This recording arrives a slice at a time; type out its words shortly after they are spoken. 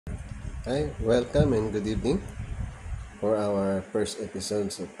Hi, welcome and good evening for our first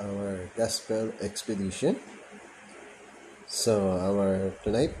episodes of our Gospel Expedition. So, our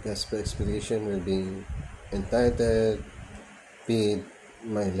tonight Gospel Expedition will be entitled Feed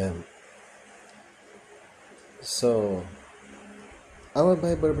My Lamb. So, our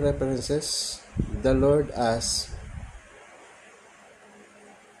Bible references, the Lord asked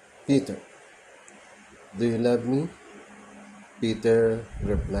Peter, "Do you love me?" Peter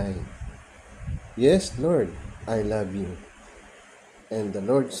replied, "Yes, Lord, I love you." And the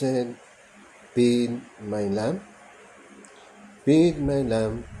Lord said, "Feed my lamb, feed my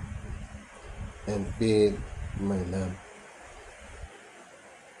lamb, and feed my lamb."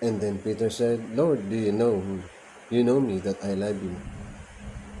 And then Peter said, "Lord, do you know you know me that I love you?"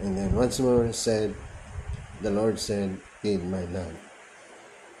 And then once more the Lord said, "Feed my lamb."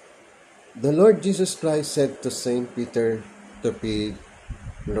 The Lord Jesus Christ said to Saint Peter to feed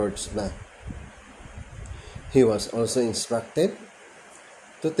Lord's lamb. He was also instructed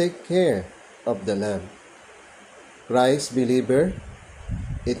to take care of the lamb. Christ believer,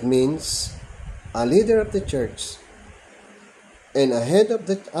 it means a leader of the church and ahead of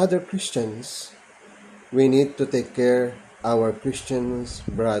the other Christians. We need to take care our Christians,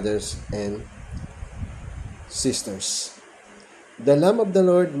 brothers and sisters. The lamb of the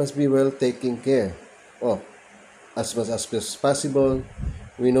Lord must be well taken care of. As much as possible,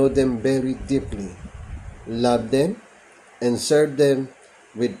 we know them very deeply, love them, and serve them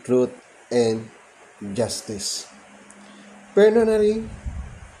with truth and justice. Personally,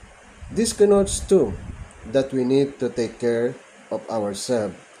 this connotes too that we need to take care of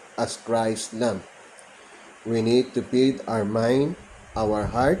ourselves as Christ's lamb. We need to feed our mind,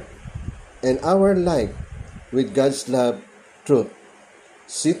 our heart, and our life with God's love, truth.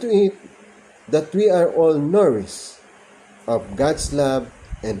 See to it that we are all nourished of God's love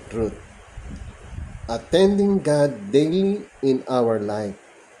and truth. Attending God daily in our life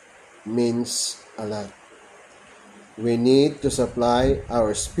means a lot. We need to supply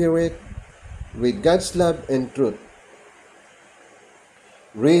our spirit with God's love and truth.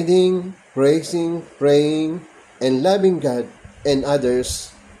 Reading, praising, praying, and loving God and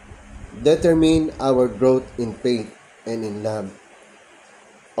others determine our growth in faith and in love.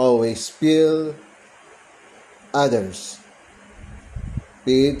 Always feel others.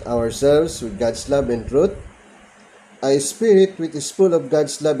 Feed ourselves with God's love and truth. A spirit which is full of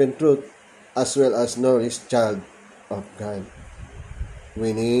God's love and truth, as well as nourished child of God.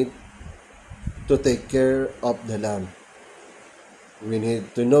 We need to take care of the lamb. We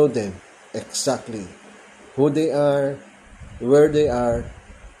need to know them exactly who they are, where they are,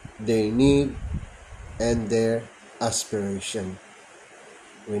 their need, and their aspiration.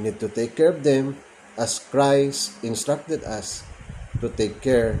 We need to take care of them as Christ instructed us to take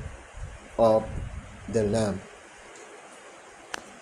care of the lamb.